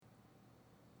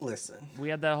Listen. We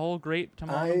had that whole great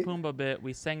Timon and Pumbaa bit.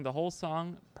 We sang the whole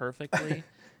song perfectly.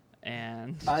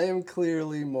 And I am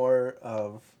clearly more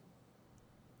of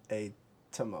a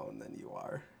Timon than you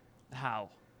are. how?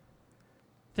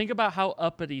 Think about how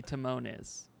uppity Timon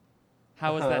is.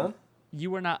 How is that?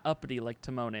 You are not uppity like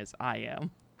Timon is. I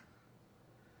am.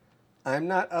 I'm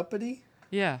not uppity?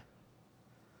 Yeah.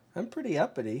 I'm pretty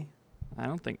uppity. I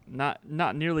don't think not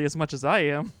nearly as much as I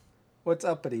am. What's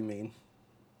uppity mean?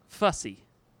 Fussy,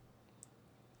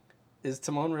 Is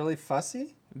Timon really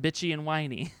fussy? bitchy, and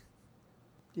whiny.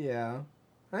 Yeah.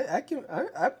 I'm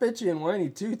bitchy and whiny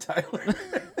too, Tyler.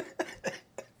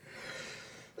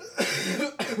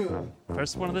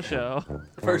 First one of the show.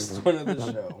 First one of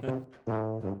the show.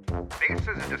 This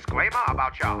is a disclaimer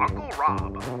about your Uncle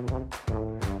Rob.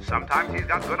 Sometimes he's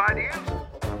got good ideas.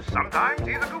 Sometimes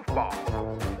he's a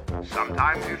goofball.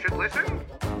 Sometimes you should listen.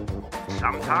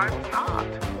 Sometimes not.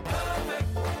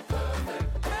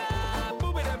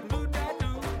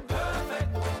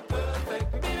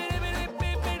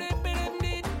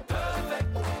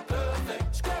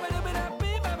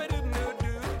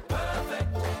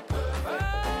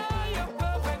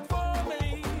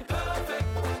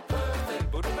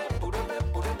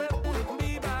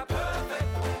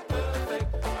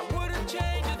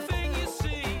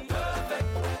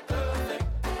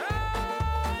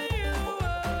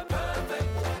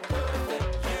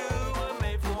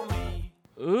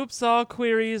 Oops, all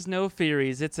queries, no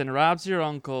theories. It's in Rob's Your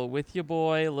Uncle with your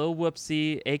boy, Lil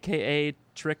Whoopsie, a.k.a.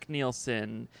 Trick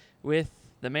Nielsen, with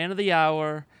the man of the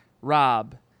hour,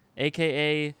 Rob,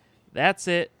 a.k.a. That's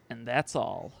It and That's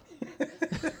All.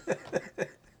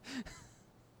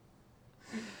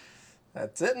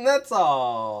 That's it and that's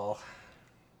all.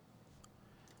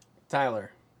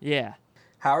 Tyler, Yeah.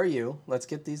 how are you? Let's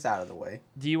get these out of the way.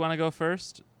 Do you want to go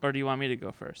first, or do you want me to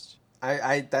go first?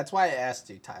 I that's why I asked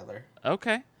you, Tyler.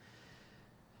 Okay.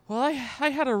 Well, I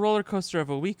had a roller coaster of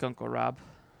a week, Uncle Rob.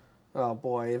 Oh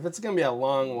boy, if it's gonna be a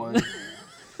long one.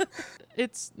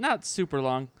 It's not super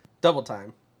long. Double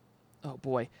time. Oh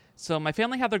boy. So my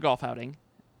family had their golf outing,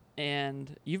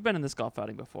 and you've been in this golf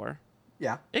outing before.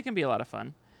 Yeah. It can be a lot of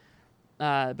fun.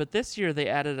 But this year they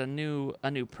added a new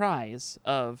prize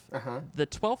of the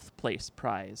 12th place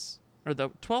prize, or the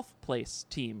 12th place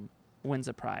team wins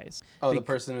a prize. Oh, the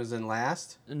person who's in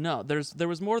last? No, there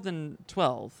was more than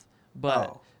 12,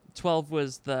 but 12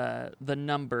 was the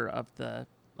number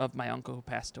of my uncle who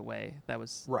passed away. That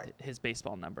was his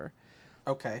baseball number.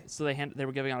 Okay. So they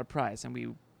were giving out a prize, and we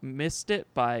missed it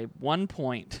by 1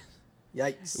 point.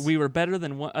 Yikes. We were better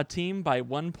than a team by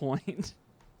 1 point.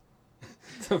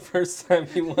 The first time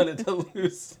he wanted to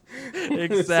lose.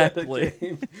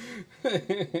 Exactly.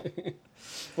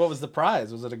 What was the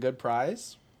prize? Was it a good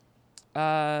prize?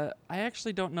 I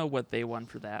actually don't know what they won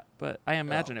for that, but I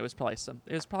imagine it was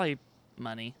probably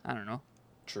money. I don't know.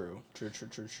 True.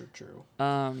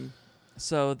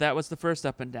 So that was the first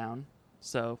up and down.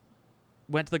 So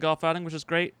went to the golf outing, which was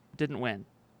great. Didn't win.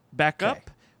 Back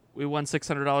up, we won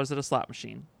 $600 at a slot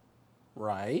machine.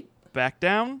 Right. Back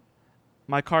down,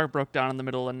 my car broke down in the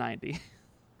middle of 90.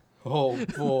 Oh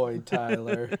boy,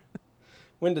 Tyler.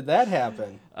 When did that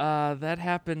happen? That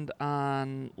happened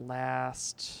on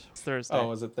last Thursday. Oh,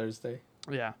 was it Thursday?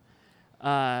 Yeah.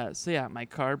 So yeah, my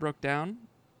car broke down,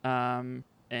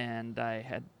 and I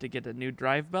had to get a new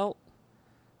drive belt.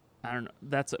 I don't know.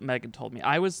 That's what Megan told me.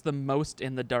 I was the most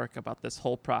in the dark about this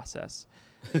whole process.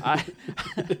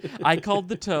 I called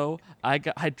the tow. I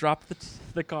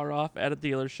dropped the car off at a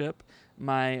dealership.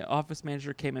 My office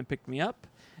manager came and picked me up,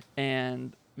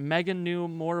 and Megan knew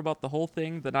more about the whole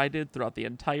thing than I did throughout the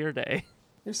entire day.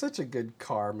 You're such a good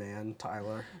car man,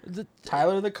 Tyler.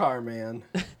 Tyler the car man.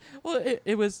 Well,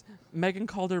 it was Megan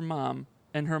called her mom,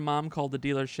 and her mom called the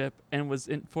dealership and was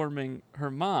informing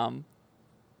her mom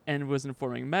and was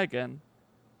informing Megan,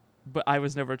 but I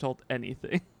was never told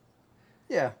anything.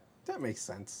 Yeah, that makes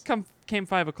sense. Came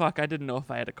 5 o'clock, I didn't know if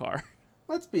I had a car.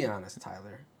 Let's be honest,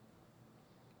 Tyler.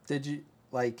 Did you,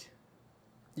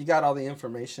 you got all the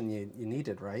information you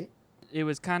needed, right? It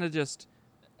was kind of just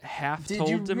half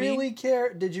told to me.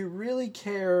 Did you really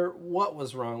care what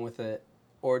was wrong with it?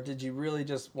 Or did you really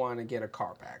just want to get a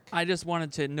car back? I just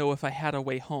wanted to know if I had a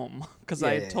way home. Because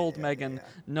I had told Megan,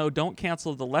 no, don't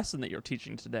cancel the lesson that you're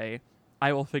teaching today.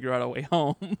 I will figure out a way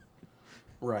home.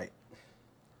 Right.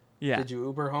 Yeah. Did you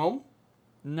Uber home?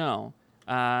 No.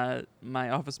 My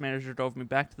office manager drove me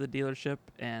back to the dealership,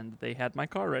 and they had my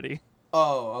car ready.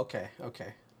 Oh, okay.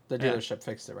 The dealership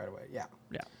fixed it right away. Yeah.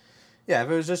 Yeah. Yeah, if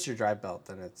it was just your drive belt,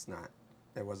 then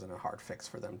it wasn't a hard fix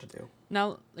for them to do.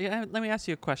 Now, let me ask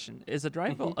you a question. Is a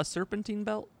drive belt a serpentine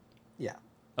belt? Yeah.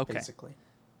 Okay. Basically.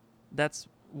 That's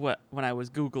when I was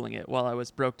Googling it while I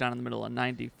was broke down in the middle of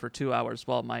 90 for 2 hours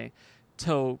while my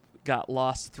toe got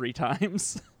lost 3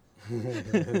 times.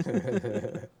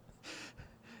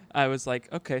 I was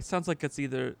like, okay, sounds like it's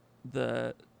either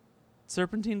the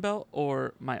serpentine belt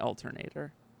or my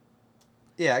alternator.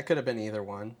 Yeah, it could have been either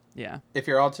one. Yeah. If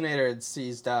your alternator had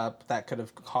seized up, that could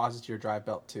have caused your drive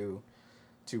belt to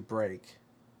break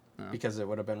because it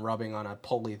would have been rubbing on a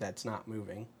pulley that's not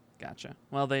moving. Gotcha.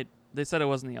 Well, they said it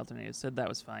wasn't the alternator. They said that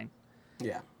was fine.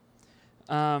 Yeah.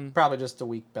 Um. Probably just a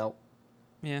weak belt.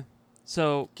 Yeah.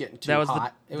 So Getting too that was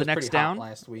hot. It the was next pretty hot down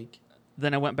last week.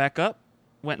 Then I went back up,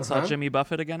 went and saw Uh-huh. Jimmy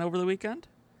Buffett again over the weekend.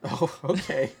 Oh,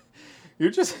 okay.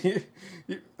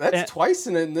 That's twice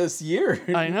in this year.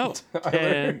 I know. Tyler.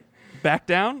 And back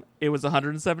down, it was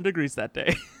 107 degrees that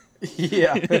day.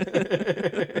 Yeah.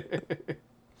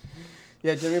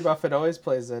 Yeah, Jimmy Buffett always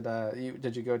plays at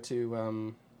did you go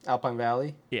to Alpine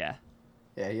Valley? Yeah.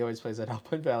 Yeah, he always plays at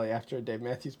Alpine Valley after a Dave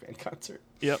Matthews Band concert.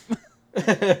 Yep.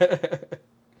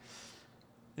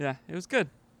 Yeah, it was good.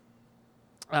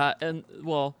 And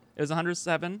well, it was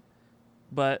 107,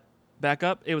 but back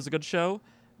up, it was a good show.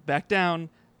 Back down,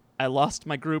 I lost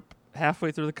my group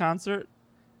halfway through the concert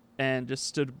and just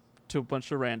stood to a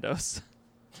bunch of randos.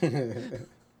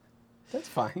 That's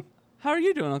fine. How are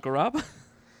you doing, Uncle Rob?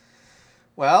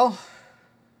 Well,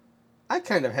 I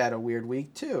kind of had a weird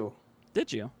week too.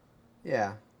 Did you?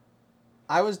 Yeah.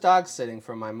 I was dog sitting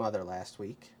for my mother last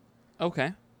week.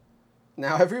 Okay.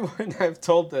 Now, everyone I've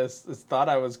told this has thought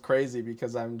I was crazy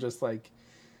because I'm just like,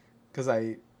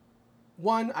 I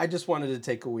just wanted to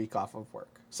take a week off of work.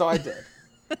 So I did.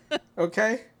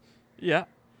 Okay? Yeah.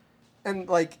 And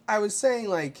like, I was saying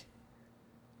like,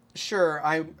 sure,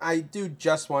 I do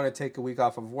just want to take a week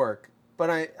off of work,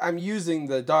 but I'm using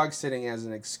the dog sitting as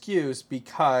an excuse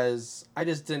because I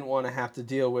just didn't want to have to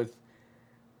deal with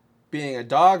being a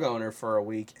dog owner for a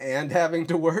week and having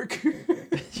to work. You're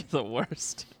the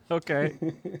worst. Okay.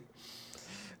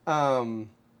 But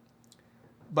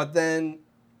then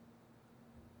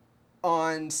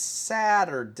on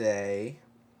Saturday,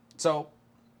 so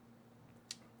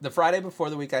the Friday before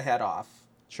the week I had off,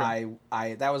 Sure.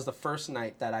 I that was the first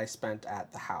night that I spent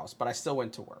at the house, but I still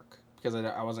went to work because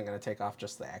I wasn't going to take off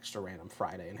just the extra random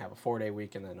Friday and have a 4-day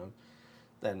week and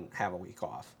then have a week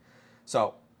off.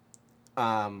 So,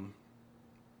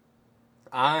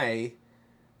 I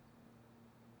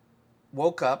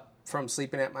woke up from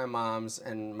sleeping at my mom's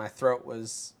and my throat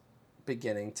was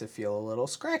beginning to feel a little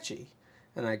scratchy.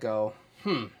 And I go,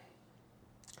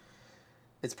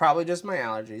 it's probably just my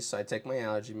allergies. So I take my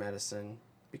allergy medicine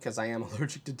because I am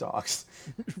allergic to dogs.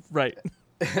 Right.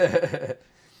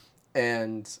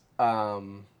 And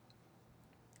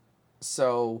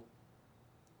so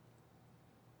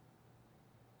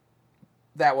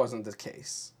that wasn't the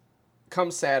case.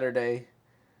 Come Saturday,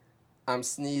 I'm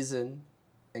sneezing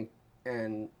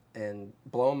and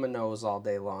blowing my nose all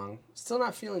day long. Still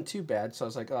not feeling too bad, so I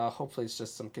was like, oh, hopefully it's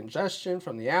just some congestion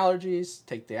from the allergies.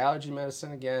 Take the allergy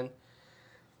medicine again.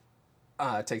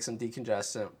 Take some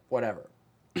decongestant, whatever.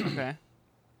 Okay.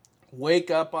 Wake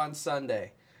up on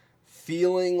Sunday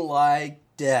feeling like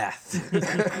death.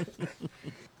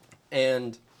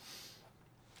 And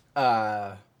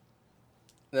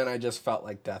then I just felt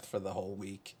like death for the whole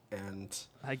week. And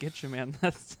I get you, man.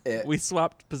 We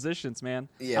swapped positions, man.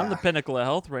 Yeah. I'm the pinnacle of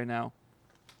health right now.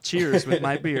 Cheers with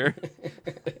my beer.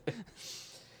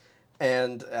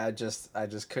 And I just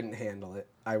couldn't handle it.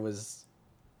 I was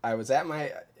at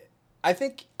my I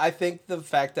think the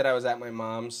fact that I was at my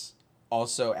mom's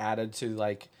also added to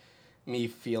like me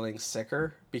feeling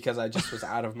sicker because I just was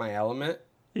out of my element.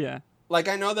 Yeah. Like,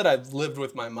 I know that I've lived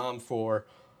with my mom for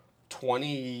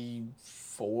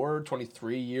 24,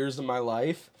 23 years of my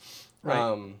life.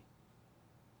 Right.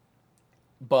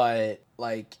 But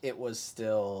like it was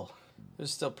still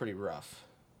pretty rough.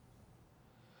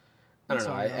 I don't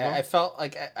know. I felt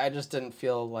like I just didn't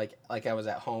feel like I was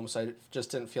at home, so I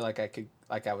just didn't feel like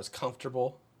I was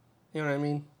comfortable. You know what I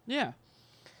mean? Yeah.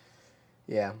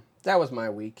 Yeah. That was my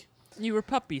week. You were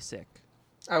puppy sick.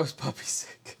 I was puppy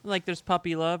sick. Like there's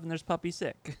puppy love and there's puppy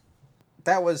sick.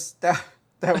 That was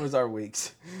our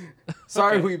weeks.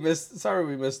 Sorry Okay. we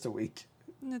missed a week.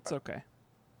 It's okay.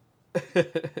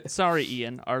 Sorry,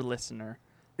 Ian, our listener.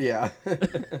 Yeah.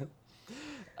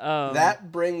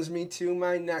 That brings me to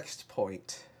my next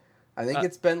point. I think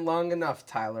it's been long enough,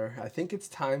 Tyler. I think it's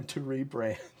time to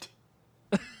rebrand.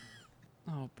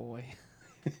 Oh boy.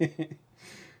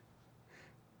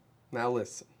 Now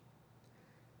listen.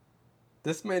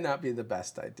 This may not be the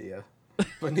best idea,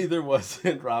 but neither was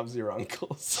it Rob's your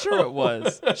uncle. So. Sure it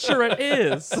was. Sure it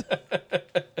is.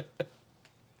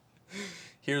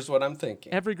 Here's what I'm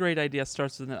thinking. Every great idea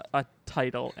starts with a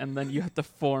title, and then you have to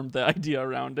form the idea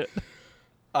around it.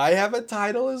 I have a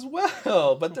title as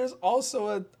well, but there's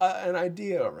also an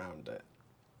idea around it.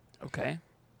 Okay.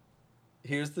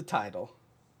 Here's the title.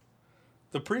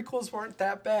 The prequels weren't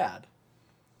that bad.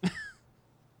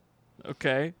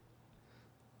 Okay.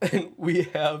 And we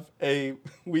have a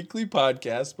weekly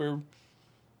podcast where,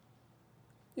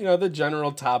 the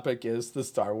general topic is the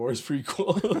Star Wars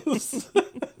prequels.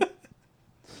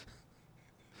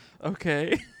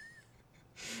 Okay.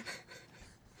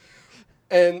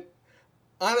 And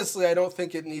honestly, I don't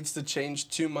think it needs to change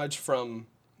too much from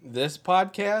this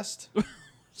podcast.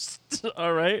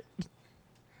 All right.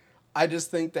 I just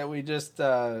think that we just,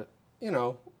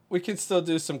 we can still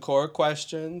do some core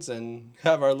questions and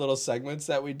have our little segments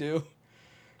that we do.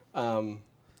 But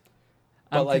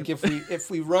if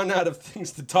we run out of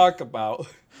things to talk about,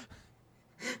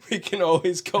 we can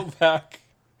always go back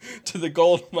to the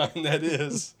gold mine that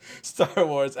is Star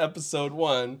Wars Episode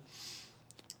 1,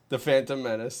 The Phantom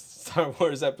Menace, Star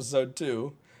Wars Episode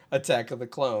 2, Attack of the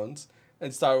Clones,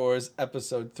 and Star Wars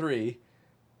Episode 3,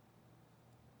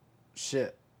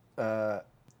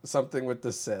 something with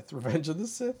the Sith. Revenge of the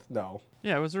Sith? No.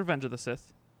 Yeah, it was Revenge of the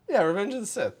Sith. Yeah, Revenge of the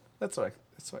Sith. That's what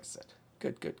I said.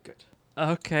 Good.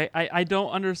 Okay, I don't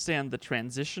understand the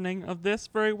transitioning of this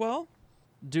very well.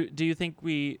 Do you think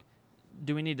we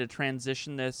need to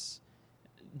transition this?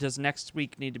 Does next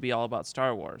week need to be all about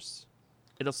Star Wars?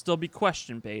 It'll still be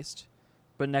question based,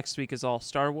 but next week is all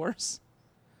Star Wars.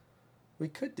 We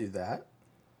could do that.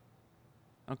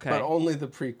 Okay. But only the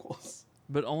prequels.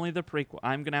 But only the prequel.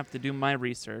 I'm gonna have to do my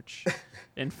research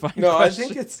and find. No,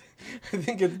 questions. I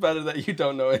think it's better that you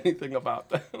don't know anything about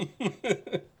them.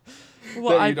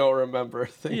 Well, you don't remember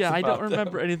things. Yeah, I don't about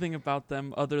remember them. anything about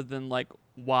them other than like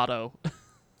Watto,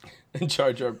 And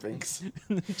Jar Jar Binks.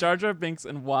 Jar Jar Binks,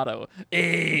 and Watto.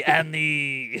 And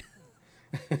the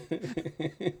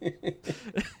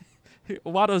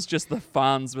Watto's just the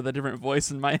Fonz with a different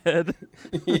voice in my head.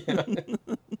 Yeah.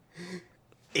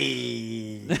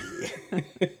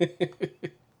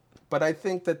 But I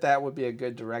think that would be a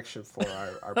good direction for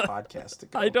our podcast to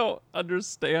go. I don't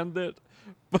understand it,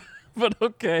 but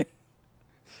okay.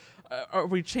 Are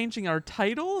we changing our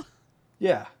title?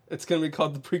 Yeah, it's going to be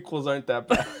called The Prequels Aren't That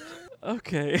Bad.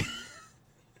 Okay.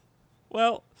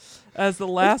 Well, as the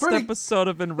last episode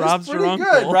of In Rob's Your Uncle.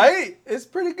 It's pretty good, right? It's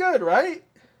pretty good, right?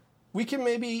 We can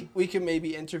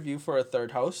maybe interview for a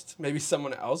third host, maybe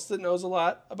someone else that knows a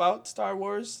lot about Star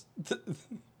Wars,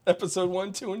 episode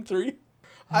 1, 2, and 3.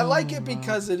 I like it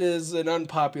because it is an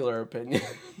unpopular opinion.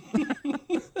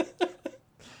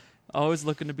 Always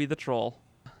looking to be the troll.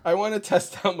 I want to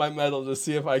test out my mettle to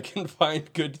see if I can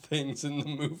find good things in the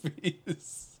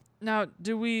movies. Now,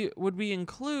 would we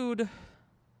include?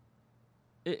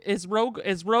 Is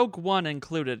Rogue One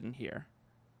included in here?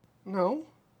 No.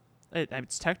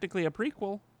 It's technically a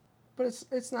prequel. But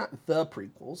it's not the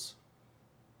prequels.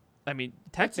 I mean,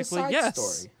 technically, it's a side yes.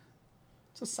 Story.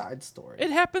 It's a side story. It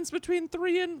happens between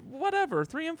 3 and 4 or whatever.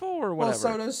 Well,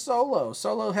 so does Solo.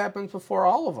 Solo happens before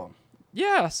all of them.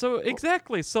 Yeah, so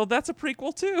exactly. So that's a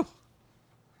prequel too.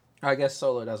 I guess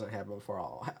Solo doesn't happen before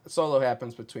all. Solo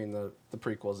happens between the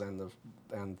prequels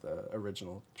and the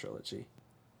original trilogy.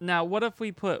 Now, what if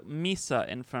we put Misa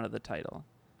in front of the title?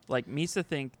 Like, Misa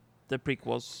think the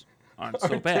prequels aren't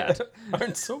so bad.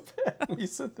 Aren't so bad.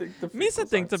 Misa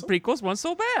think the prequels weren't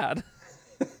so bad.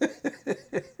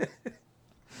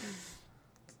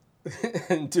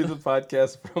 And do the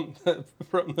podcast from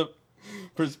the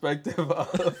perspective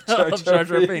of Jar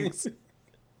Jar Binks.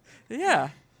 Yeah.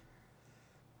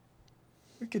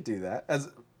 We could do that.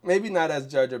 Maybe not as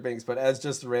Jar Jar Binks, but as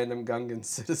just random Gungan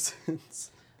citizens.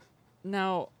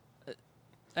 Now,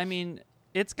 I mean,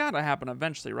 it's got to happen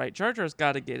eventually, right? Jar Jar's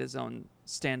got to get his own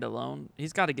standalone.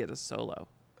 He's got to get a Solo.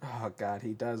 Oh God,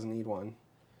 he does need one.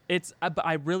 But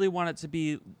I really want it to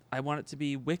be. I want it to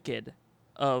be Wicked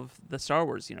of the Star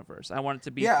Wars universe. I want it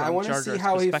to be. Yeah, from I want Jar to see Jar's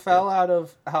how he perspective. fell out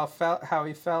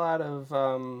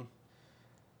of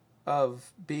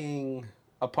of being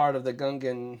a part of the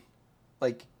Gungan.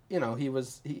 Like, he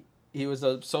was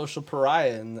a social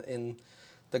pariah in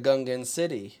the Gungan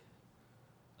city.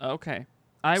 Okay.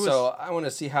 So I want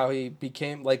to see how he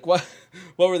became, like, what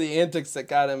were the antics that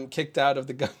got him kicked out of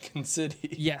the Gungan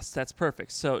city? Yes, that's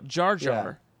perfect. So Jar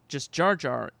Jar, just Jar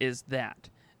Jar is that.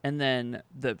 And then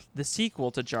the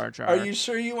sequel to Jar Jar. Are you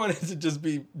sure you want it to just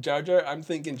be Jar Jar? I'm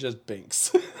thinking just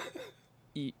Binks.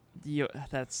 You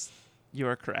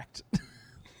are correct.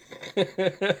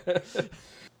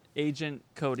 Agent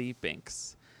Cody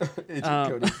Binks.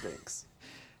 Cody Binks.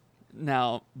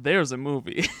 Now, there's a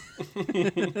movie.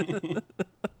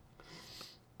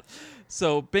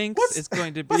 So Binks is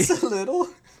going to be What's a little?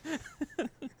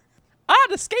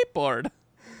 the skateboard.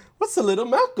 What's a little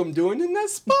Malcolm doing in that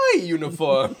spy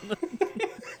uniform?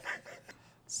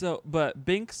 So, but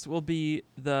Binks will be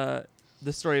the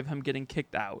story of him getting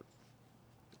kicked out,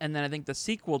 and then I think the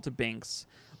sequel to Binks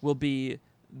will be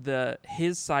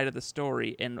his side of the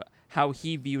story and how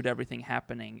he viewed everything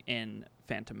happening in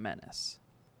Phantom Menace.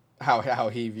 How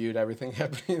he viewed everything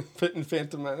happening in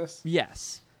Phantom Menace?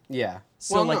 Yes. Yeah.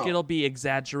 So it'll be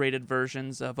exaggerated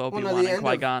versions of Obi-Wan and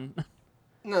Qui-Gon.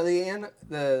 So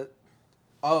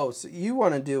you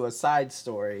want to do a side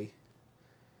story?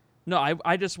 No,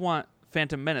 I just want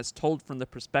Phantom Menace told from the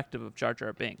perspective of Jar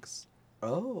Jar Binks.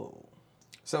 Oh.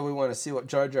 So we want to see what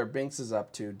Jar Jar Binks is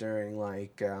up to during,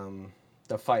 like,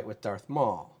 the fight with Darth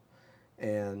Maul.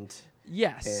 And...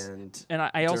 Yes. And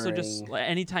I also just,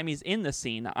 anytime he's in the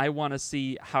scene, I want to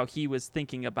see how he was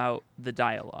thinking about the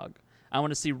dialogue. I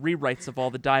want to see rewrites of all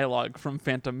the dialogue from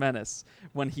Phantom Menace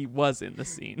when he was in the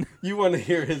scene. You want to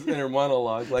hear his inner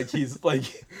monologue like he's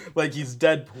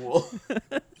Deadpool.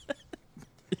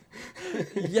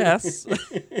 Yes.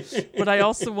 But I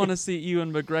also want to see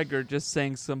Ewan McGregor just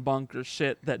saying some bonkers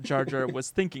shit that Jar Jar was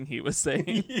thinking he was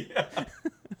saying.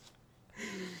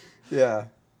 Yeah.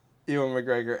 Ewan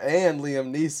McGregor and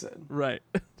Liam Neeson. Right.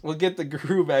 We'll get the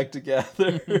crew back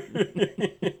together.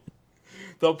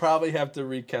 They'll probably have to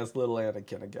recast little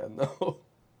Anakin again, though.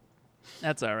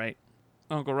 That's all right.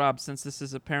 Uncle Rob, since this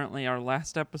is apparently our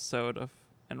last episode of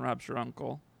And Rob's Your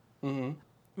Uncle,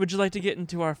 would you like to get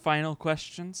into our final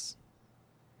questions?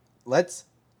 Let's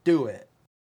do it.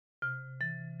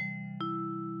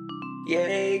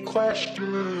 Yay,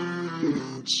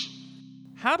 questions!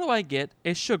 How do I get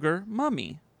a sugar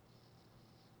mummy?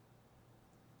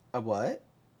 A what?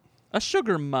 A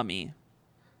sugar mummy.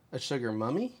 A sugar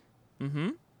mummy? Mm-hmm.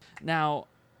 Now,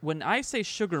 when I say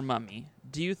sugar mummy,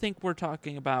 do you think we're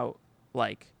talking about,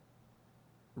 like,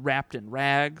 wrapped in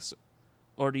rags?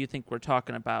 Or do you think we're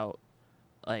talking about,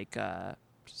 like, a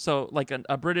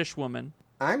British woman?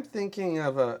 I'm thinking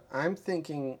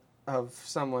of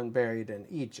someone buried in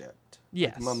Egypt.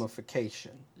 Yes. Like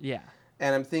mummification. Yeah.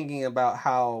 And I'm thinking about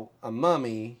how a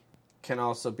mummy can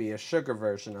also be a sugar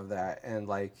version of that and,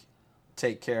 like,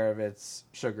 take care of its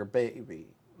sugar baby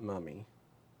mummy.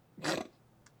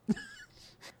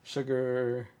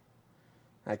 Sugar...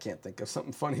 I can't think of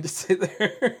something funny to say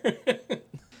there.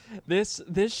 This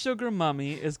sugar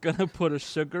mummy is going to put a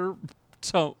sugar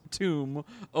tomb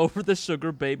over the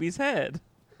sugar baby's head.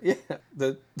 Yeah,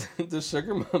 the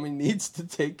sugar mummy needs to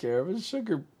take care of his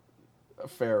sugar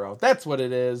pharaoh. That's what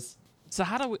it is. So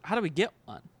how do we get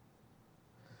one?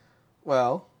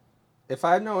 Well, if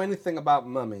I know anything about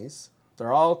mummies,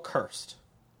 they're all cursed.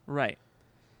 Right.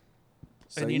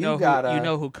 So and you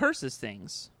know who curses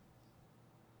things?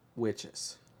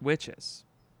 Witches. Witches.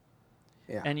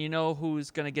 Yeah. And you know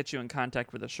who's going to get you in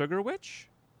contact with a sugar witch?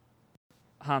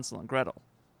 Hansel and Gretel.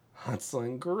 Hansel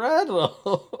and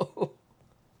Gretel.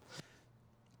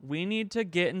 We need to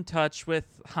get in touch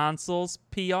with Hansel's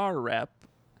PR rep.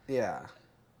 Yeah.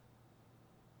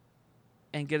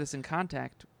 And get us in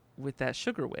contact with that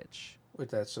sugar witch.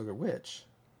 With that sugar witch.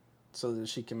 So that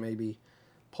she can maybe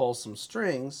pull some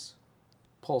strings.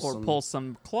 Pull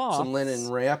some cloth. Some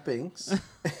linen wrappings.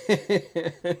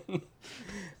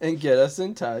 and get us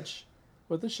in touch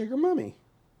with the sugar mummy.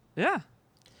 Yeah.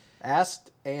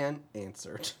 Asked and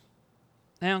answered.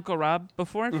 Hey, Uncle Rob,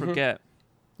 before I forget,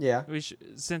 yeah,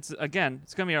 since again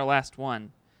it's gonna be our last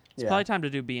one, it's probably time to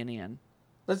do B and Ian.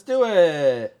 Let's do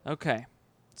it. Okay,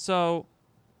 so,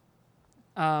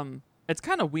 it's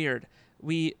kind of weird.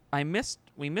 We missed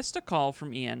a call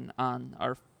from Ian on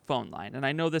our phone line, and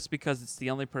I know this because it's the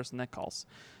only person that calls.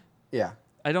 Yeah.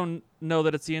 I don't know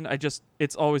that it's Ian.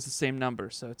 It's always the same number,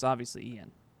 so it's obviously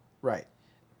Ian. Right.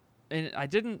 And I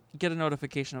didn't get a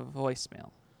notification of a voicemail.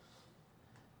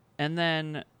 And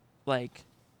then, like,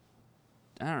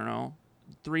 I don't know,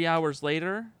 3 hours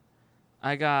later,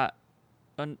 I got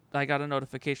a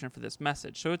notification for this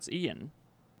message. So it's Ian,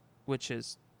 which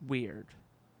is weird.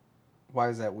 Why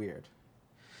is that weird?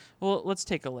 Well, let's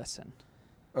take a listen.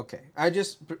 Okay.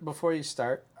 Before you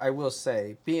start, I will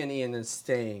say, B and Ian is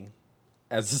staying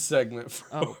as a segment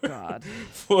for, God.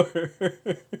 for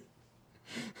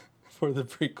the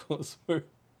prequels. We're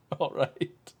all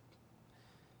right.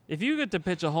 If you get to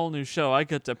pitch a whole new show, I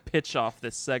get to pitch off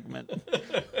this segment.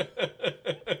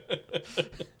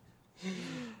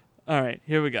 All right,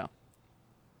 here we go.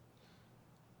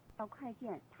 到快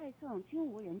件派送均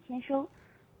无人签收。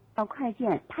到快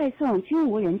件派送均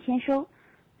无人签收。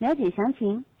了解详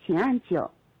情，请按9。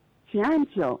请按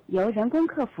9，由人工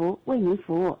客服为您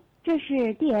服务。这是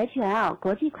DHL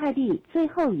国际快递最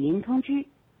后语音通知，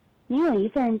您有一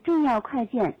份重要快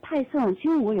件派送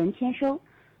均无人签收，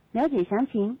了解详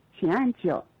情请按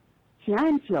9，请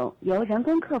按9，由人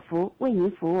工客服为您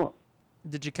服务。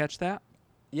 Did you catch that?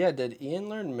 Yeah, did Ian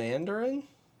learn Mandarin?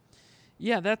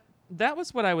 Yeah, that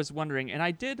was what I was wondering, and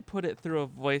I did put it through a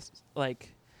voice, like,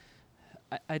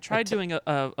 I tried doing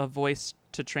a voice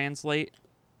to translate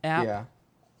app, Yeah.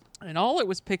 and all it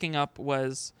was picking up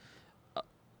was,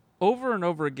 over and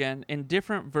over again, in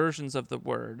different versions of the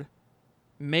word,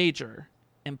 major,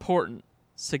 important,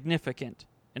 significant,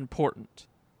 important.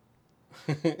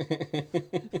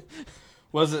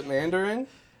 Was it Mandarin?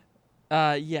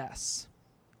 Yes.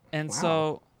 And Wow.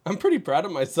 so, I'm pretty proud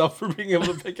of myself for being able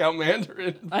to pick out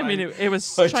Mandarin. I mean, it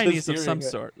was by just Chinese of hearing some it.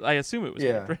 sort. I assume it was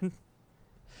Yeah.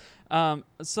 Mandarin.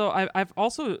 So I've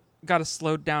also got a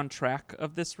slowed down track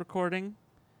of this recording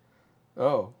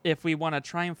Oh, if we want to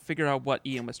try and figure out what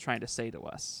Ian was trying to say to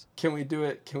us. can we do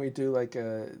it? Can we do like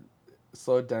a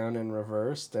slowed down and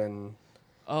reversed and?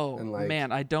 Oh, And, like-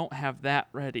 man, I don't have that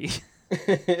ready.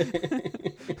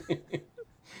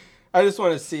 I just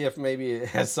want to see if maybe it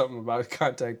has something about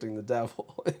contacting the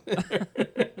devil.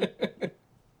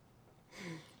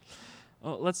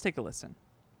 Oh, let's take a listen.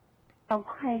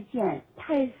 快件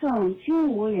派送均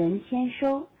无人签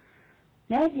收，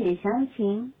了解详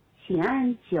情请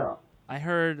按9。 I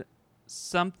heard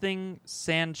something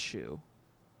Sandshrew.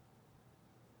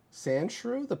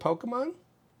 Sandshrew, the Pokemon?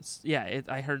 Yeah,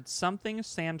 I heard something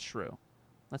Sandshrew.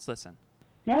 Let's listen.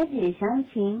 了解详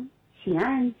情请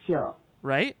按9。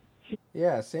 Right?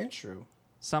 Yeah, Sandshrew.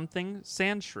 Something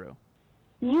Sandshrew.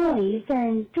 您有一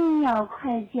份重要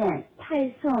快件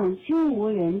派送均无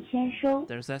人签收。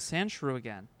 There's that Sandshrew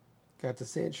again. Got the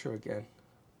Sandshrew again.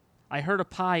 I heard a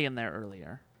pie in there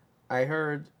earlier. I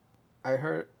heard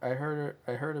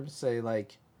him say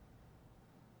like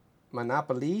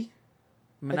Monopoly.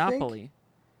 Monopoly.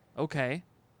 Okay.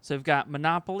 So we've got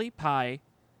Monopoly, pie,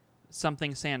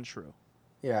 something Sandshrew.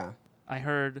 Yeah. I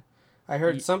heard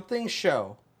something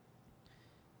show.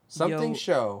 Something Yo-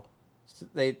 show.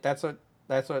 That's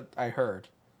what I heard.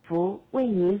 服为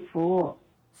您服务。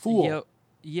 Fool.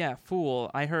 yeah, fool.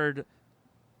 I heard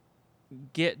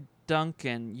get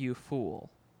Dunkin', you fool.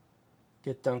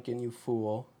 Get Dunkin', you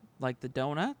fool. Like the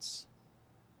donuts?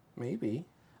 Maybe.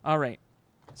 All right.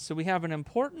 So we have an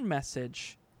important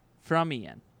message from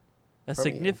Ian. A From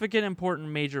Ian. significant, important,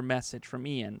 major message from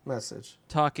Ian Message.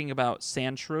 talking about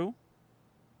Sandshrew,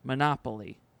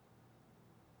 Monopoly,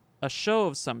 a show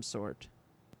of some sort,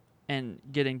 and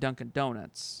getting Dunkin'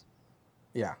 Donuts.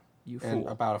 Yeah. You fool. And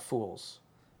about a fool's.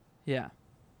 Yeah.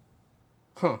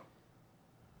 Huh.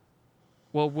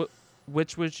 Well,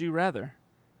 which would you rather?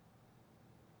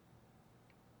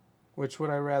 Which would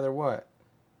I rather what?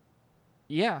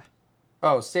 Yeah.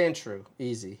 Oh, Sandshrew.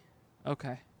 Easy.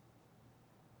 Okay.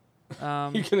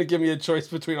 You're gonna give me a choice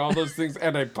between all those things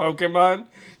and a Pokemon?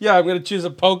 Yeah, I'm gonna choose a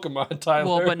Pokemon, Tyler.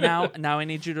 Well, but now I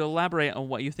need you to elaborate on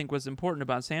what you think was important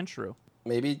about Sandshrew.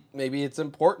 maybe it's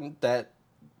important that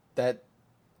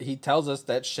he tells us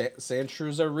that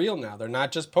Sandshrews are real now. They're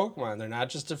not just Pokemon. They're not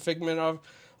just a figment of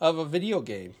a video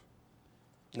game.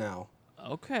 Now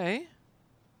Okay.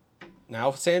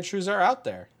 Sandshrews are out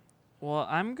there. Well,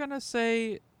 I'm gonna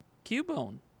say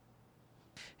Cubone.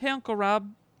 Hey, Uncle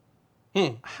Rob.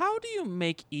 How do you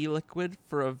make e-liquid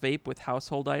for a vape with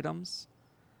household items?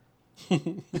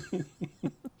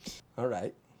 All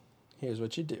right. Here's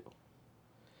what you do.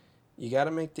 You got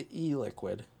to make the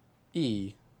e-liquid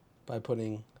E by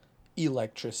putting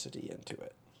electricity into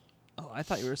it. Oh, I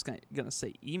thought you were just gonna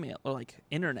say email or like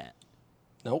internet.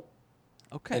 Nope.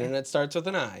 Okay. Internet starts with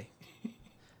an I.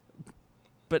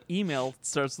 But email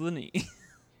starts with an E.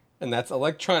 And that's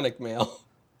electronic mail.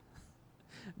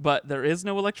 But there is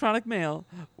no electronic mail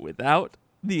without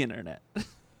the internet.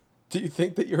 Do you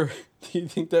think that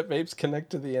vapes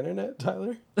connect to the internet,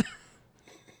 Tyler?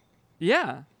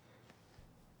 Yeah.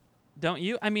 Don't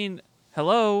you? I mean,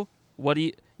 hello. What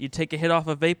do you take a hit off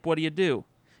a vape? What do?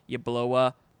 You blow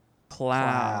a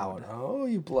cloud. Oh,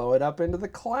 you blow it up into the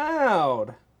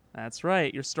cloud. That's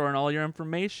right. You're storing all your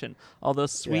information, all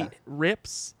those sweet Yeah.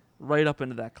 rips, right up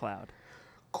into that cloud.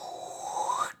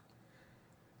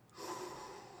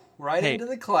 Right Hey. into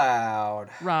the cloud.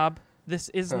 Rob, this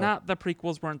is not the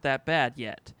prequels weren't that bad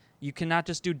yet. You cannot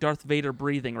just do Darth Vader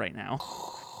breathing right now.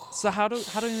 So how do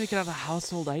we make it out of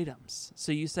household items?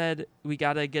 So you said we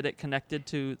gotta get it connected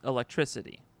to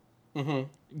electricity.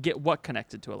 Mm-hmm. Get what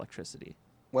connected to electricity?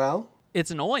 Well,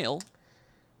 It's an oil.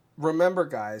 remember,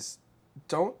 guys,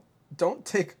 don't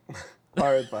take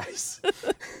our advice.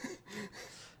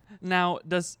 Now,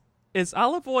 is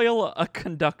olive oil a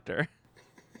conductor?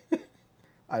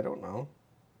 I don't know.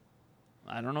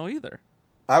 I don't know either.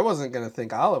 I wasn't gonna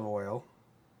think olive oil.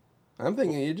 I'm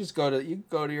thinking you just go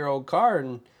to your old car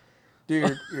and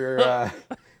do your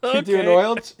you do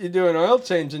an oil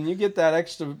change and you get that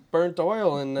extra burnt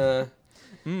oil and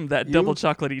That double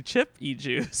chocolatey chip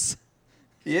juice.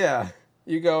 yeah,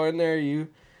 you go in there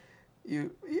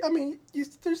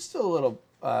there's still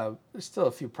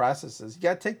a few processes. You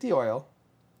gotta take the oil,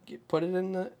 put it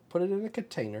in a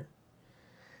container,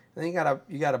 and then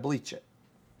you gotta bleach it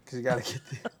because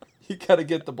you gotta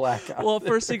get the black out. Well,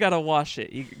 first you gotta wash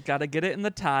it. You gotta get it in the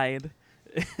Tide.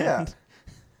 Yeah,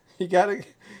 you gotta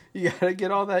get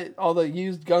all the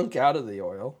used gunk out of the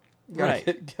oil. You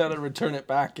gotta return it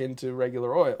back into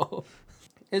regular oil.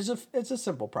 It's a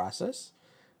simple process.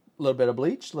 A little bit of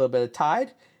bleach, a little bit of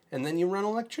Tide, and then you run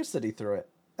electricity through it.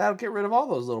 That'll get rid of all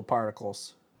those little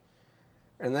particles.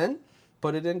 And then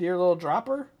put it into your little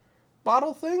dropper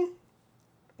bottle thing.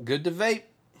 Good to vape.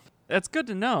 That's good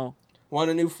to know.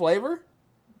 Want a new flavor?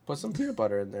 Put some peanut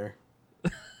butter in there.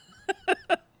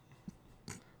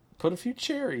 Put a few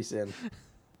cherries in.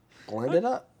 Blend it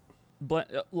up.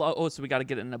 So we got to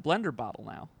get it in a blender bottle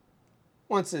now.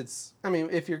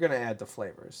 If you're going to add the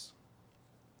flavors.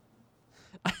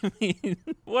 I mean,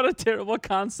 what a terrible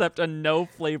concept, a no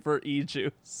flavor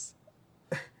juice.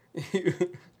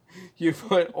 You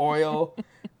put oil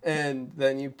and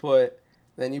then you put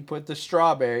the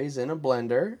strawberries in a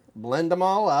blender, blend them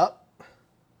all up,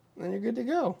 and you're good to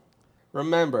go.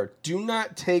 Remember, do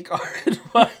not take our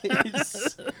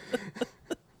advice.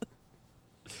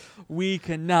 We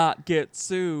cannot get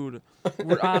sued.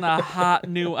 We're on a hot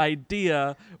new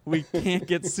idea. We can't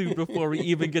get sued before we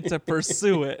even get to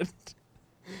pursue it.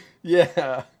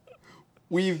 Yeah.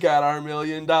 We've got our $1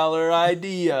 million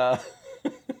idea.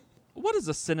 What is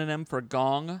a synonym for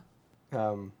gong?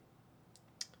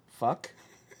 Fuck.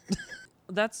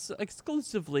 That's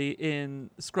exclusively in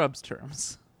Scrubs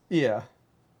terms. Yeah.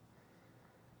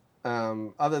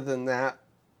 Other than that,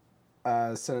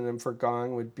 synonym for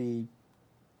gong would be,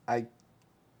 I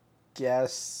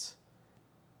guess,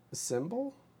 a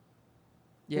symbol?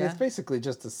 Yeah. It's basically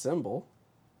just a symbol.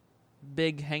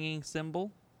 Big hanging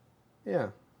symbol. Yeah.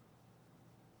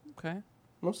 Okay.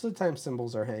 Most of the time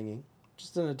symbols are hanging,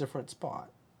 just in a different spot.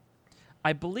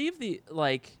 I believe it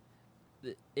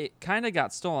kind of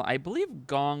got stolen. I believe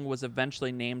gong was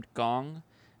eventually named gong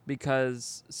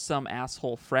because some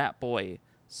asshole frat boy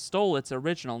stole its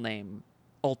original name,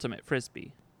 Ultimate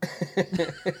Frisbee.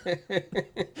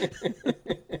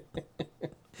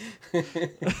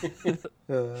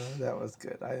 That was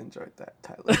good. I enjoyed that,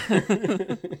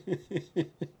 Tyler.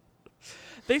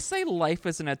 They say life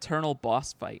is an eternal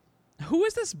boss fight. Who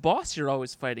is this boss you're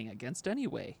always fighting against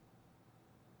anyway?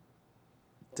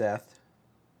 Death.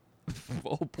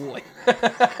 Oh boy.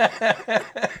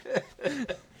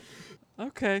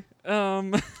 Okay.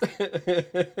 I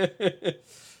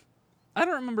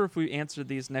don't remember if we answered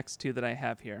these next two that I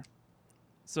have here.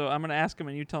 So I'm going to ask them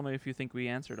and you tell me if you think we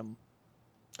answered them.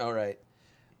 All right.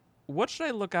 What should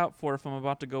I look out for if I'm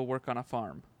about to go work on a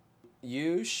farm?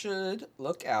 You should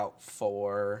look out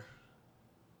for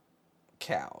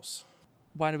cows.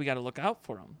 Why do we got to look out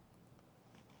for them?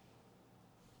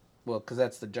 Well, because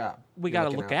that's the job. We got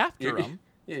to look after them.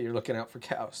 Yeah, you're looking out for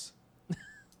cows.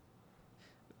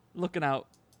 Looking out,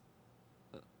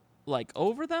 like,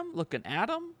 over them? Looking at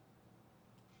them?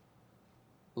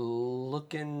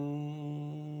 Looking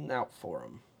out for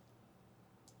them.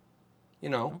 You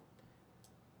know,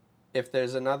 if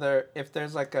there's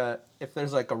like a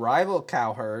rival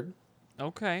cow herd.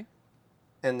 Okay.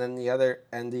 And then they're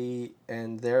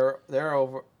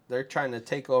trying to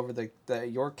take over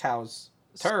your cow's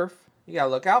turf. You gotta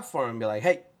look out for them and be like,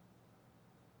 hey,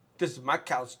 this is my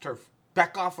cow's turf.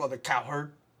 Back off, other cow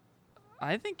herd.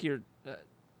 I think you're.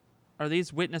 Are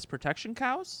these witness protection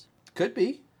cows? Could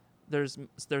be. There's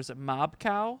a mob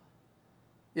cow.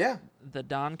 Yeah. The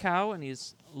Don cow, and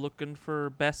he's looking for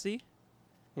Bessie.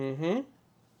 Mm-hmm.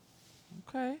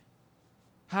 Okay.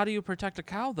 How do you protect a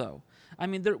cow, though? I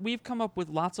mean, we've come up with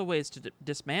lots of ways to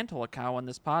dismantle a cow on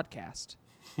this podcast.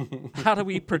 How do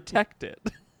we protect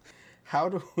it? How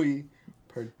do we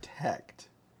protect?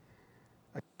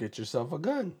 Get yourself a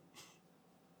gun.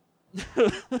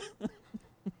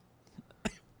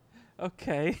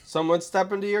 Okay. Someone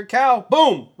step into your cow.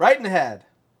 Boom! Right in the head.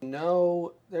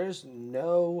 No, there's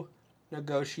no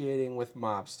negotiating with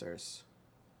mobsters.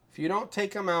 If you don't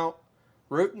take them out,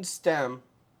 root and stem,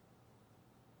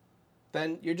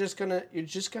 then you're just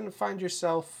gonna find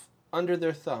yourself under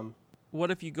their thumb. What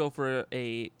if you go for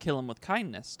a kill 'em with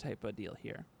kindness type of deal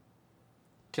here?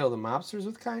 Kill the mobsters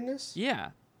with kindness? Yeah.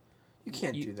 You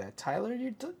can't do that, Tyler.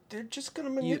 They're just gonna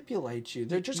manipulate you.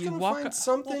 They're just you gonna walk find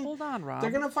something. Well, hold on, Rob.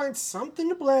 They're gonna find something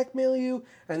to blackmail you,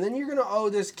 and then you're gonna owe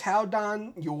this cow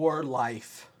don your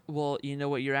life. Well, you know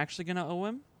what you're actually gonna owe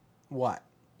him? What?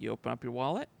 You open up your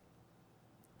wallet,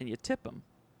 and you tip him.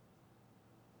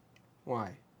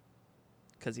 Why?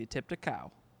 Because you tipped a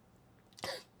cow.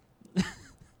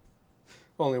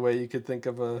 Only way you could think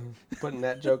of putting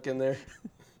that joke in there.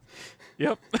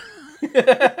 Yep.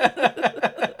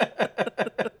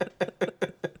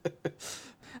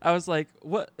 I was like,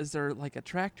 what? Is there like a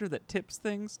tractor that tips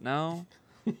things? No.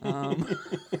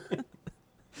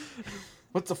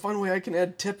 What's a fun way I can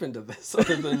add tip into this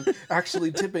other than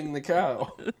actually tipping the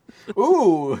cow?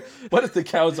 Ooh, what if the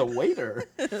cow's a waiter?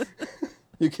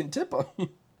 You can tip him.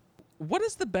 What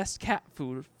is the best cat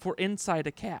food for inside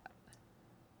a cat?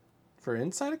 For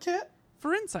inside a cat?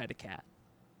 For inside a cat.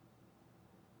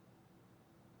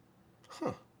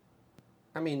 Huh.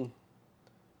 I mean,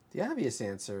 the obvious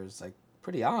answer is like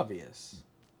pretty obvious.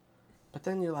 But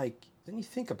then then you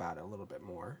think about it a little bit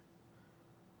more.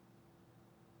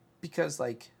 Because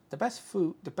like the best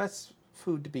food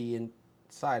to be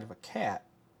inside of a cat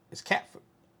is cat food.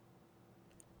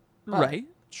 Right,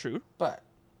 true. But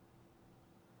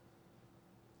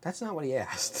that's not what he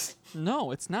asked.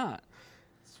 No, it's not.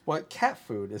 What cat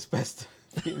food is best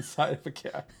to be inside of a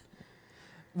cat?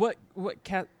 What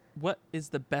is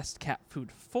the best cat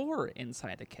food for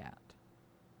inside a cat?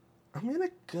 I'm going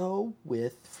to go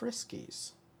with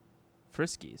Friskies.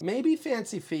 Friskies. Maybe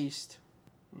Fancy Feast.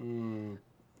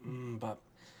 But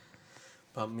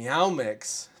Meow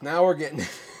Mix. Now we're getting...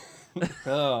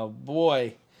 Oh,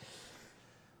 boy.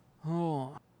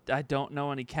 Oh, I don't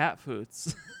know any cat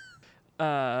foods.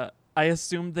 I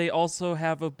assume they also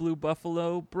have a Blue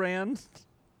Buffalo brand.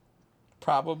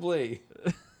 Probably.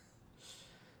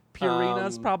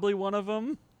 Purina's probably one of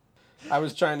them. I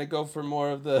was trying to go for more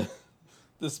of the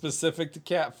specific to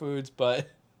cat foods, but...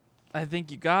 I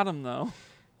think you got them, though.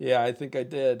 Yeah, I think I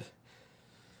did.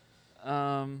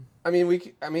 I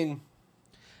mean,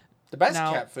 the best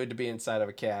cat food to be inside of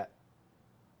a cat.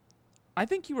 I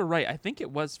think you were right. I think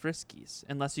it was Friskies,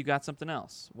 unless you got something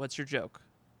else. What's your joke?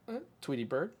 Tweety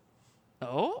Bird.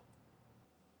 Oh?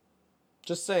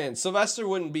 Just saying, Sylvester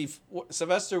wouldn't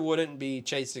be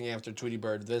chasing after Tweety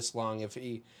Bird this long if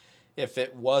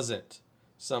it wasn't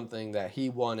something that he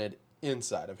wanted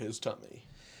inside of his tummy.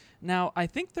 Now, I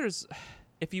think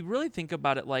if you really think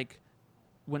about it, like,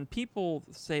 when people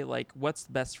say, like, what's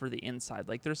best for the inside,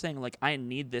 like, they're saying, like, I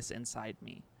need this inside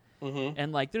me. Mm-hmm.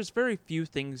 And, like, there's very few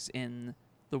things in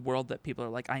the world that people are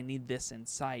like, I need this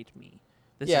inside me.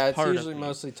 This is it's part usually of me.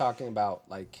 Mostly talking about,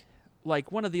 like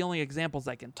one of the only examples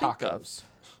I can think tacos.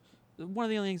 One of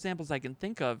the only examples I can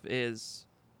think of is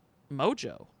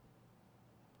Mojo.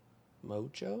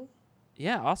 Mojo?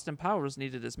 Yeah, Austin Powers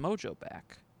needed his mojo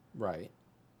back. Right.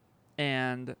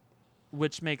 And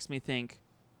which makes me think,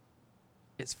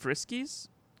 is Friskies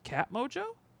cat mojo?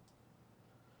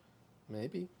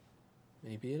 Maybe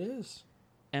it is.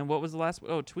 And what was the last?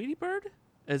 Oh, Tweety Bird?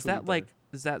 Is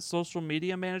that social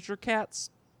media manager cat's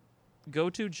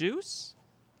go-to juice?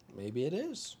 Maybe it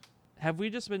is. Have we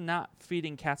just been not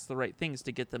feeding cats the right things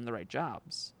to get them the right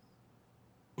jobs?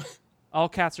 All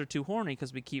cats are too horny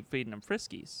because we keep feeding them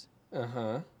Friskies.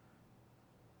 Uh-huh.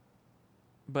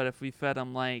 But if we fed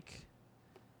them like,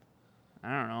 I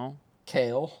don't know,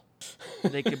 kale,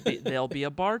 they'll be a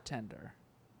bartender.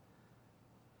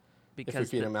 Because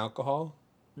if we feed them alcohol?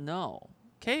 No,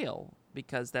 kale,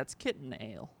 because that's kitten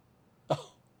ale.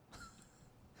 Oh.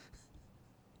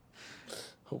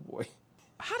 Oh boy.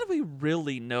 How do we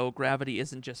really know gravity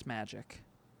isn't just magic?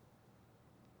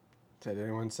 Did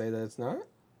anyone say that it's not?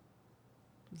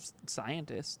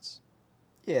 Scientists.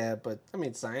 Yeah, but I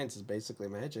mean, science is basically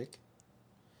magic.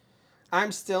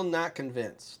 I'm still not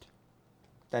convinced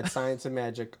that science and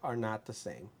magic are not the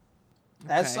same.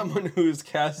 Okay. As someone who's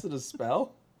casted a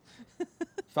spell,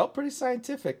 felt pretty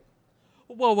scientific.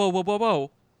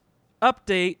 Whoa.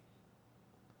 Update.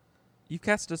 You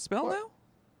cast a spell now?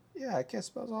 Yeah, I cast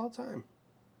spells all the time.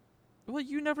 Well,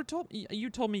 you never told me. You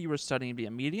told me you were studying to be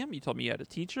a medium. You told me you had a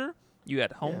teacher. You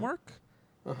had homework.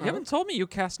 Yeah. You haven't told me you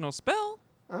cast no spell.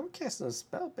 I'm casting a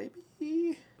spell,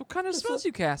 baby. What kind of spells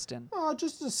you casting? Oh,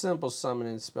 just a simple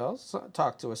summoning spell.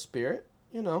 Talk to a spirit,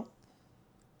 you know.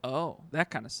 Oh, that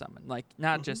kind of summon. Like,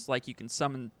 not just like you can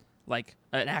summon like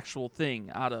an actual thing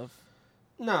out of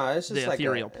it's just the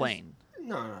ethereal plane.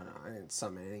 No. I didn't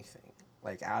summon anything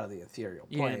like out of the ethereal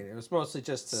plane. It was mostly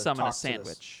just to summon talk a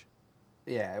sandwich.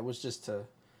 Yeah, it was just to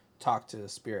talk to the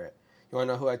spirit. You want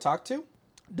to know who I talked to?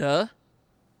 Duh.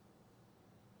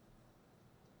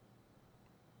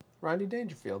 Rodney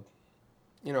Dangerfield.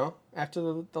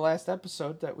 after the last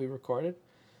episode that we recorded,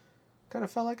 kind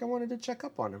of felt like I wanted to check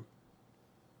up on him.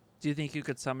 Do you think you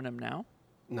could summon him now?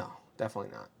 No,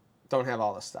 definitely not. Don't have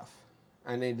all the stuff.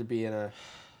 I need to be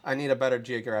I need a better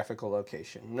geographical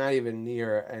location. Not even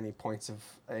near any points of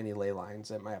any ley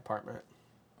lines at my apartment.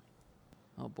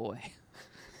 Oh boy.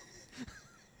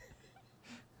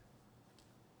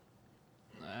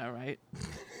 All right.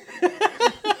 Well,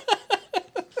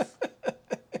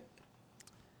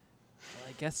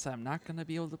 I guess I'm not going to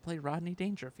be able to play Rodney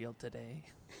Dangerfield today.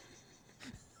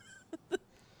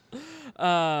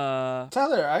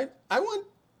 Tyler, I want...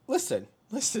 Listen,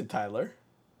 Tyler.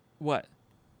 What?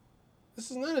 This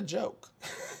is not a joke.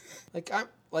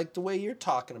 Like the way you're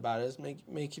talking about it is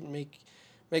making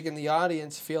the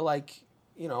audience feel like,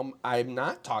 I'm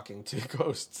not talking to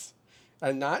ghosts.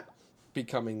 I'm not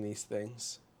becoming these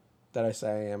things that I say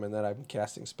I am, and that I'm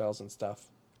casting spells and stuff.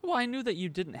 Well, I knew that you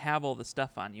didn't have all the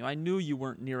stuff on you. I knew you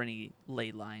weren't near any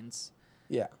ley lines.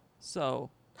 Yeah. So...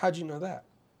 How'd you know that?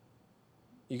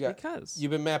 Because...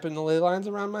 You've been mapping the ley lines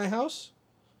around my house?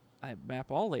 I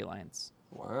map all ley lines.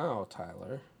 Wow,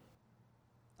 Tyler.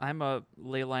 I'm a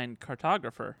ley line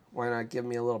cartographer. Why not give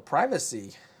me a little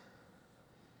privacy?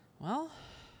 Well,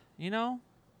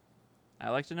 I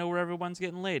like to know where everyone's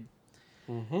getting laid.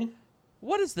 Mm-hmm.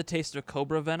 What is the taste of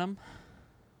cobra venom?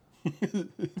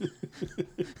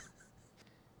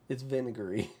 It's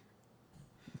vinegary.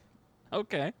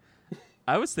 Okay.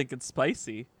 I was thinking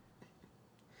spicy.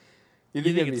 You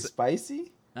think it'd be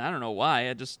spicy? I don't know why.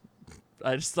 I just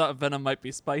thought venom might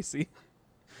be spicy.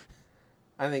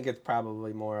 I think it's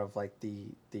probably more of like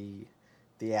the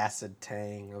acid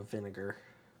tang of vinegar.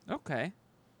 Okay.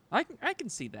 I can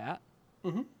see that.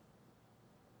 Mm-hmm.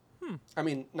 I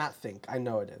mean, not think. I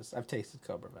know it is. I've tasted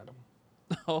cobra venom.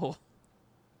 Oh.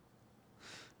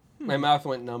 My mouth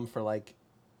went numb for like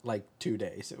 2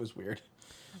 days. It was weird.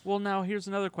 Well, now here's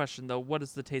another question though. What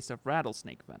is the taste of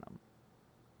rattlesnake venom?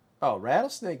 Oh,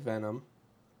 rattlesnake venom,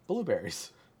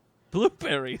 blueberries.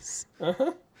 Blueberries.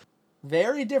 Uh-huh.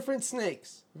 Very different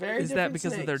snakes. Is that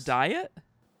because of their diet?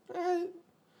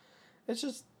 It's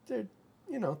just their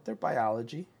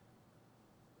biology.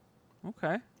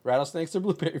 Okay. Rattlesnakes are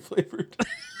blueberry flavored.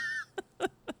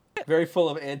 Very full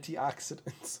of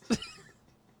antioxidants.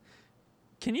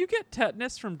 Can you get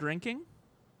tetanus from drinking?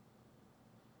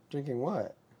 Drinking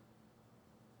what?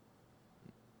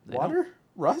 They Water?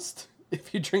 Rust?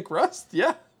 If you drink rust,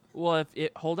 yeah. Well,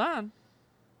 hold on.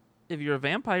 If you're a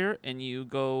vampire and you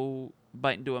go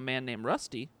bite into a man named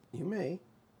Rusty, you may.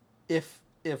 If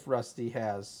Rusty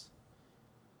has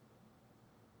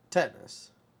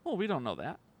tetanus. Well, we don't know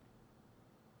that.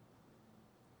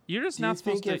 You're just Do not you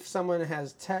supposed think to. if someone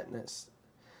has tetanus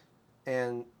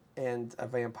and a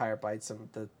vampire bites them,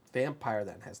 the vampire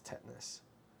then has tetanus?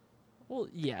 Well,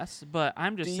 yes, but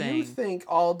I'm just saying. Do you think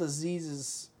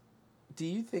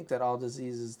that all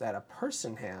diseases that a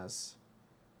person has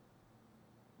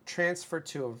transfer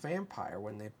to a vampire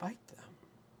when they bite them?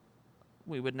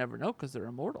 We would never know because they're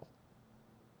immortal.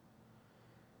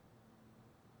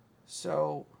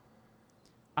 So,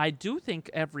 I do think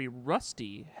every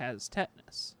Rusty has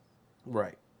tetanus.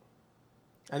 Right.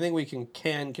 I think we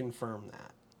can confirm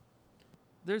that.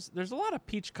 There's a lot of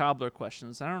peach cobbler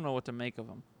questions. I don't know what to make of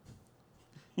them.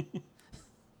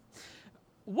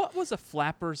 What was a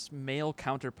flapper's male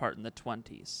counterpart in the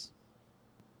 20s?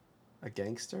 A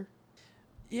gangster?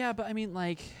 Yeah, but I mean,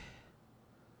 like,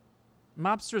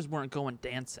 mobsters weren't going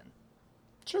dancing.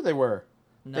 Sure they were.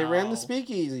 No. They ran the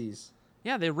speakeasies.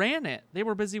 Yeah, they ran it. They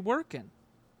were busy working.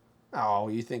 Oh,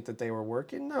 you think that they were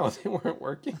working? No, they weren't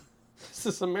working. This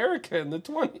is America in the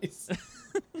 20s.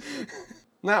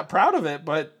 Not proud of it,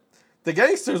 but the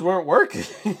gangsters weren't working.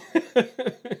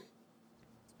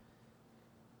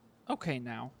 Okay,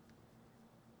 now.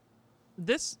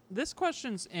 This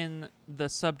question's in the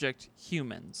subject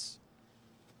humans.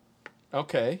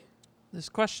 Okay. This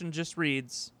question just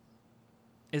reads,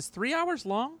 is 3 hours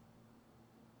long?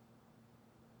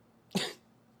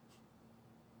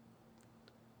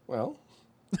 Well,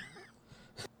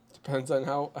 depends on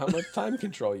how much time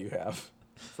control you have.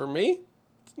 For me,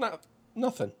 it's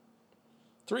nothing.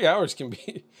 3 hours can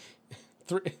be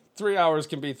 3 hours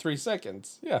can be 3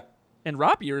 seconds. Yeah. In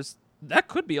Rob years, that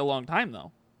could be a long time,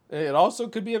 though. It also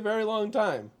could be a very long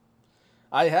time.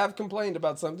 I have complained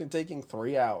about something taking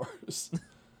 3 hours.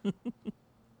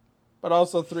 But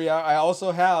also 3 hours. I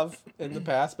also have in the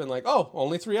past been like, oh,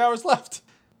 only 3 hours left.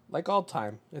 Like all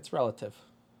time, it's relative.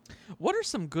 What are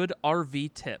some good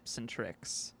RV tips and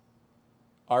tricks?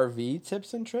 RV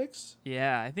tips and tricks?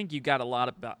 Yeah, I think you got a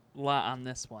lot on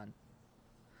this one.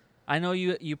 I know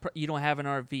you don't have an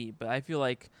RV, but I feel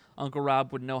like Uncle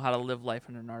Rob would know how to live life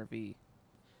in an RV.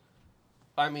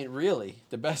 I mean, really,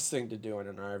 the best thing to do in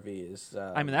an RV is...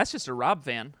 I mean, that's just a Rob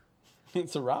van.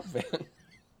 it's a Rob van.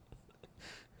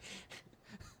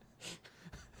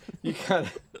 You gotta...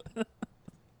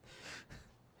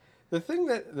 The thing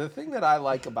that I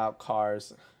like about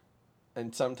cars,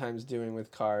 and sometimes doing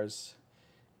with cars,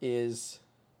 is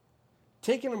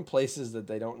taking them places that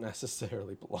they don't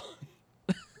necessarily belong.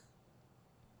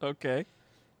 Okay.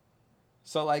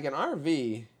 So, like an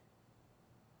RV,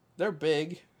 they're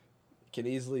big, can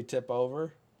easily tip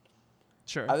over.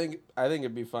 Sure. I think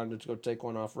it'd be fun to go take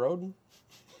one off roading.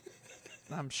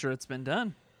 I'm sure it's been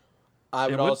done. I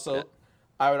would would-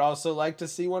 also like to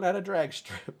see one at a drag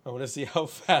strip. I want to see how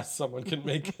fast someone can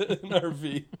make an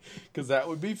RV, because that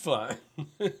would be fun.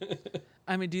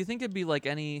 I mean, do you think it'd be like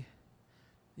any?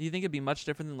 Do you think it'd be much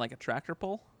different than like a tractor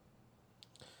pull?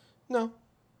 No,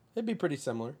 it'd be pretty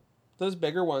similar. Those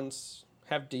bigger ones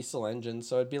have diesel engines,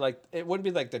 so it wouldn't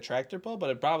be like the tractor pull, but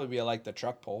it'd probably be like the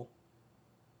truck pull.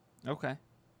 Okay.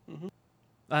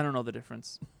 I don't know the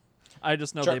difference. I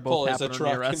just know Truck they pull both is a happen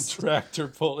truck near and us. tractor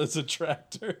pull is a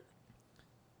tractor.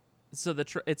 So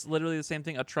it's literally the same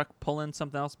thing. A truck pulling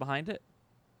something else behind it.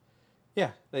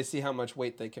 Yeah, they see how much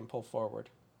weight they can pull forward.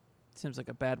 Seems like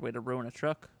a bad way to ruin a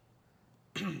truck.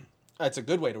 That's a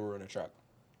good way to ruin a truck.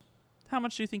 How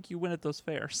much do you think you win at those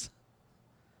fairs?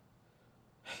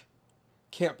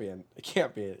 It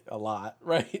can't be a lot,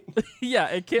 right? Yeah,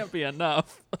 it can't be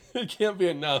enough. It can't be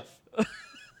enough.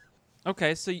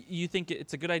 Okay, so you think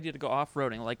it's a good idea to go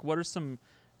off-roading. Like, what are some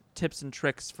tips and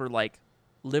tricks for, like,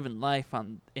 living life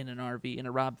in an RV, in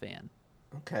a Rob van?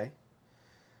 Okay.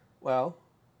 Well,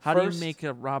 How do first, you make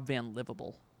a Rob van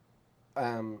livable?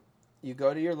 you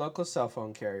go to your local cell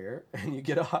phone carrier and you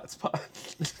get a hotspot.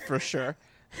 For sure.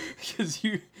 Because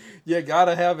you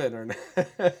gotta have internet.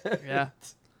 Yeah.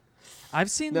 I've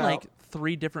seen, Now- like,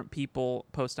 3 different people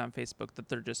post on Facebook that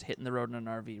they're just hitting the road in an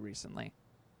RV recently.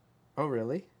 Oh,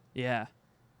 really? Yeah.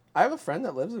 I have a friend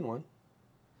that lives in one.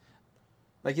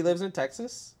 Like, he lives in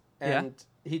Texas, Yeah. and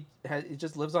he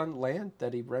just lives on land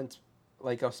that he rents,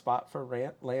 like a spot for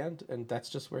land, and that's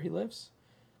just where he lives.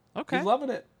 Okay. He's loving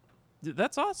it.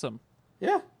 That's awesome.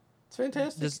 Yeah, it's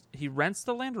fantastic. Does he rents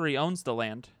the land or he owns the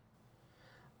land?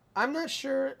 I'm not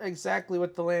sure exactly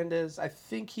what the land is. I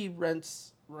think he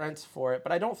rents for it,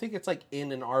 but I don't think it's like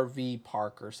in an RV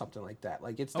park or something like that.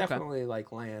 Like, it's Okay. definitely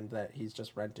like land that he's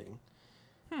just renting.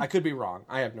 I could be wrong.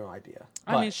 I have no idea.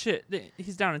 I But, mean, shit.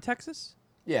 He's down in Texas.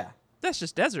 yeah. That's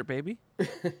just desert, baby.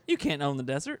 You can't own the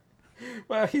desert.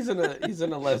 Well, he's in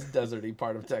a less deserty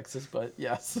part of Texas, but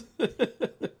yes.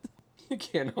 You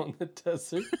can't own the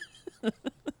desert.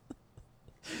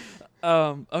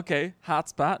 Okay.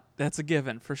 Hotspot. That's a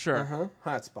given for sure. Uh-huh.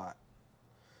 Hotspot.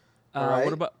 Alright.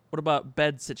 What about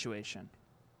bed situation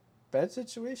Bed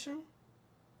situation?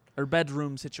 or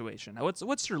bedroom situation?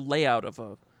 What's your layout of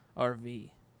a RV?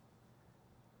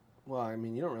 Well, I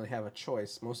mean, you don't really have a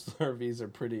choice. Most of the RVs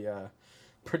are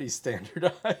pretty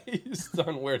standardized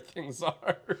on where things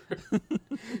are.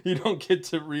 You don't get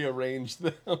to rearrange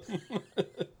them.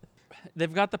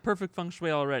 They've got the perfect feng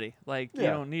shui already. Like, you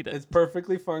don't need it. It's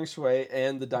perfectly feng shui,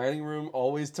 and the dining room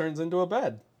always turns into a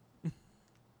bed.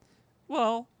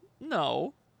 Well,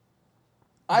 no.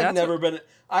 I've That's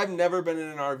never been in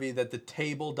an RV that the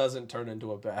table doesn't turn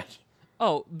into a bed.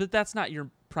 Oh, but that's not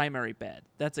your primary bed.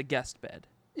 That's a guest bed.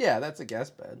 Yeah, that's a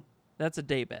guest bed. That's a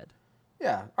day bed.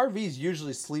 Yeah, RVs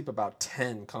usually sleep about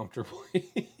 10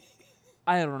 comfortably.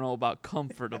 I don't know about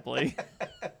comfortably.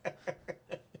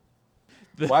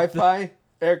 Wi-Fi,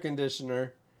 air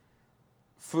conditioner,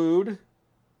 food,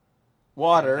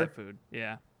 water, That food.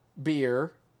 Yeah.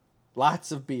 beer,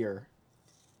 lots of beer.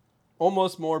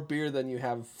 Almost more beer than you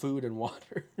have food and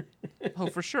water. Oh,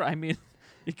 for sure. I mean,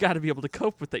 you got to be able to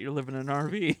cope with that. You're living in an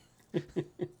RV.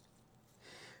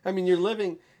 I mean, you're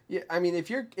living. Yeah, I mean, if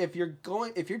you're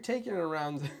taking it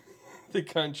around the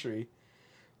country,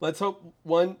 let's hope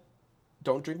one,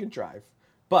 don't drink and drive.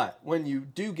 But when you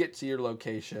do get to your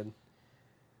location,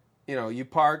 you know, you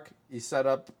park, you set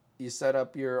up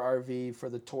your RV for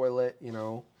the toilet, you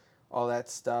know, all that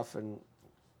stuff, and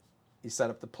you set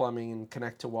up the plumbing and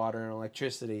connect to water and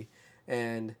electricity,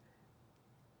 and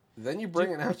then you're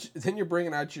bringing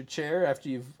out your chair after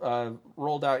you've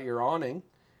rolled out your awning,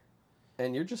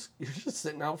 and you're just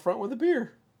sitting out front with a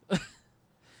beer. I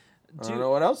don't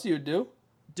know what else you'd do.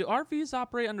 Do RVs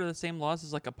operate under the same laws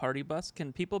as like a party bus?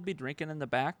 Can people be drinking in the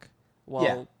back?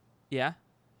 While, yeah.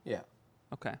 Yeah.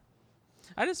 Okay.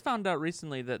 I just found out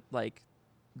recently that like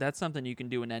that's something you can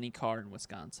do in any car in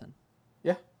Wisconsin.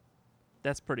 Yeah.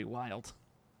 That's pretty wild.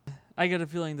 I get a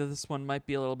feeling that this one might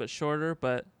be a little bit shorter,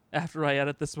 but after I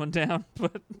edit this one down,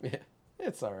 but Yeah,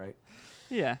 it's all right.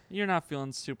 yeah, you're not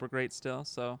feeling super great still,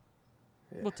 so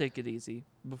Yeah. we'll take it easy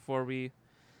before we.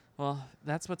 Well,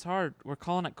 that's what's hard. We're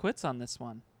calling it quits on this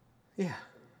one. Yeah,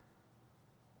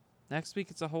 Next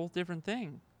week it's a whole different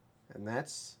thing. and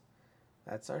that's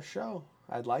our show.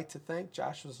 I'd like to thank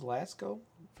Joshua Velasco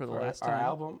For the last our time.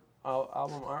 album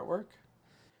artwork.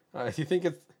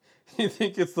 You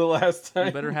think it's the last time?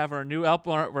 We better have our new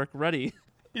album artwork ready.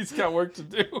 He's got work to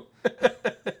do.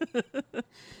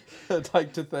 I'd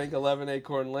like to thank 11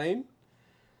 Acorn Lane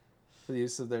for the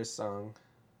use of their song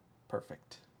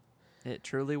Perfect. It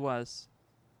truly was.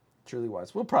 Truly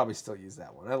was. We'll probably still use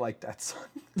that one. I like that song.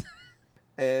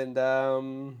 And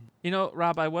You know,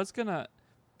 Rob, I was gonna.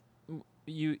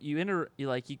 You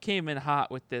came in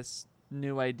hot with this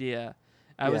new idea.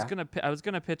 I was Yeah.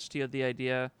 gonna pitch to you the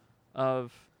idea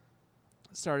of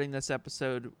starting this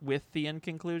episode with the end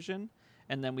conclusion,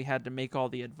 and then we had to make all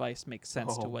the advice make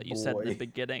sense to Oh, what you said in the boy.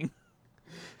 beginning.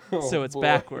 oh, So it's boy.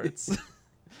 backwards.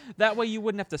 That way you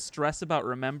wouldn't have to stress about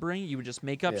remembering. You would just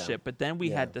make up Yeah. shit. But then we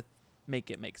Yeah. had to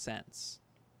make it make sense.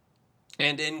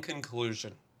 And in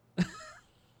conclusion,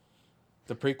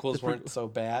 the prequels weren't so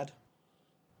bad.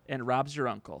 And Rob's your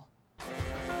uncle.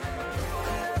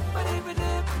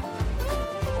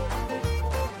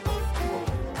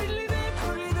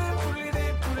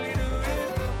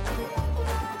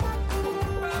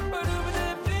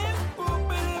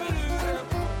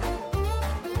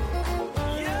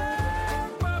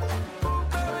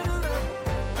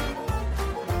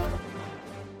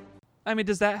 I mean,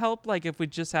 does that help? Like, if we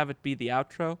just have it be the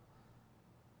outro?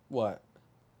 What?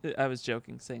 I was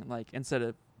joking, saying, like, instead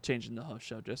of changing the whole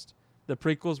show, just the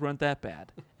prequels weren't that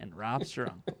bad, and Rob's your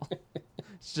uncle.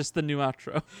 It's just the new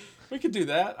outro. We could do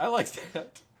that. I like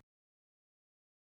that.